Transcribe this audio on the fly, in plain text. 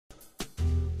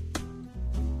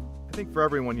I think for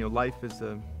everyone, life is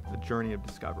a journey of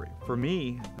discovery. For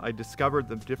me, I discovered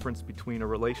the difference between a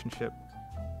relationship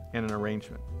and an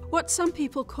arrangement. What some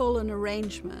people call an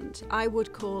arrangement, I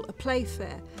would call a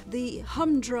playfair. The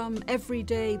humdrum,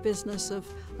 everyday business of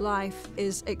life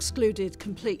is excluded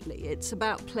completely. It's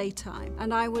about playtime.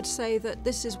 And I would say that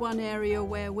this is one area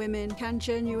where women can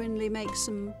genuinely make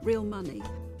some real money.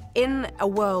 In a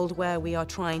world where we are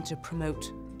trying to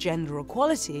promote gender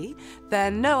equality,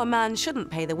 then no, a man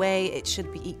shouldn't pay the way, it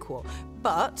should be equal.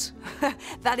 But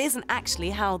that isn't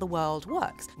actually how the world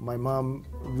works. My mom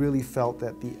really felt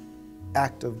that the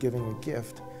act of giving a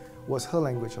gift was her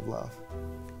language of love.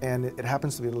 And it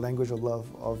happens to be the language of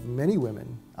love of many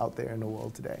women out there in the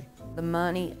world today. The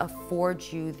money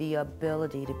affords you the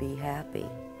ability to be happy.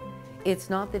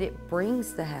 It's not that it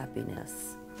brings the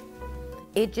happiness.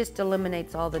 It just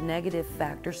eliminates all the negative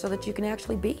factors so that you can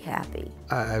actually be happy.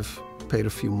 I've paid a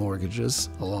few mortgages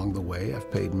along the way. I've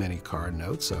paid many car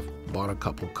notes. I've bought a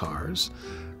couple cars,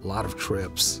 a lot of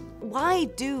trips. Why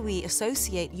do we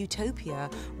associate utopia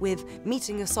with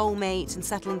meeting a soulmate and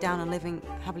settling down and living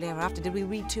happily ever after? Did we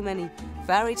read too many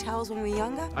fairy tales when we were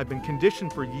younger? I've been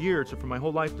conditioned for years or for my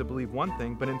whole life to believe one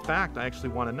thing, but in fact, I actually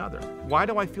want another. Why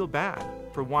do I feel bad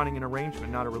for wanting an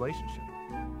arrangement, not a relationship?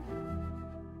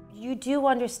 You do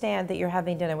understand that you're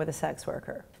having dinner with a sex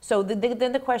worker. So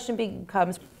then the question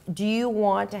becomes, do you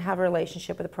want to have a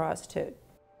relationship with a prostitute?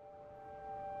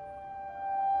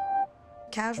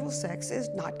 Casual sex is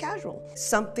not casual.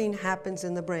 Something happens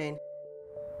in the brain.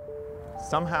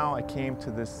 Somehow I came to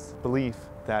this belief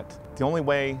that the only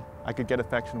way I could get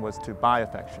affection was to buy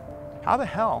affection. How the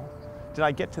hell did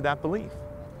I get to that belief?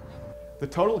 The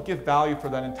total gift value for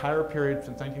that entire period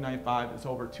since 1995 is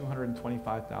over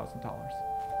 $225,000.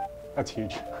 That's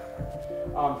huge.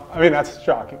 I mean, that's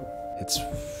shocking. It's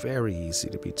very easy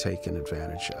to be taken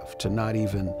advantage of, to not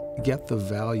even get the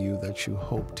value that you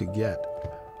hope to get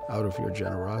out of your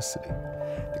generosity.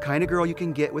 The kind of girl you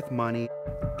can get with money,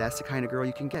 that's the kind of girl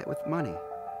you can get with money.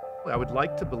 I would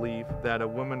like to believe that a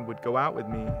woman would go out with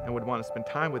me and would want to spend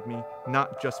time with me,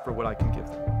 not just for what I can give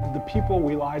them. The people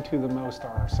we lie to the most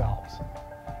are ourselves.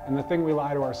 And the thing we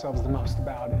lie to ourselves the most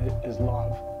about is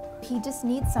love. He just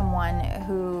needs someone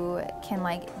who can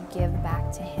give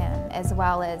back to him as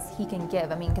well as he can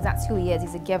give. I mean, because that's who he is,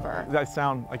 he's a giver. I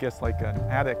sound, I guess, like an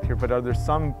addict here, but are there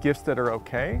some gifts that are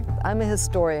okay? I'm a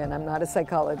historian, I'm not a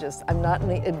psychologist. I'm not in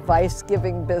the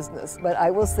advice-giving business, but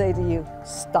I will say to you,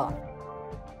 stop.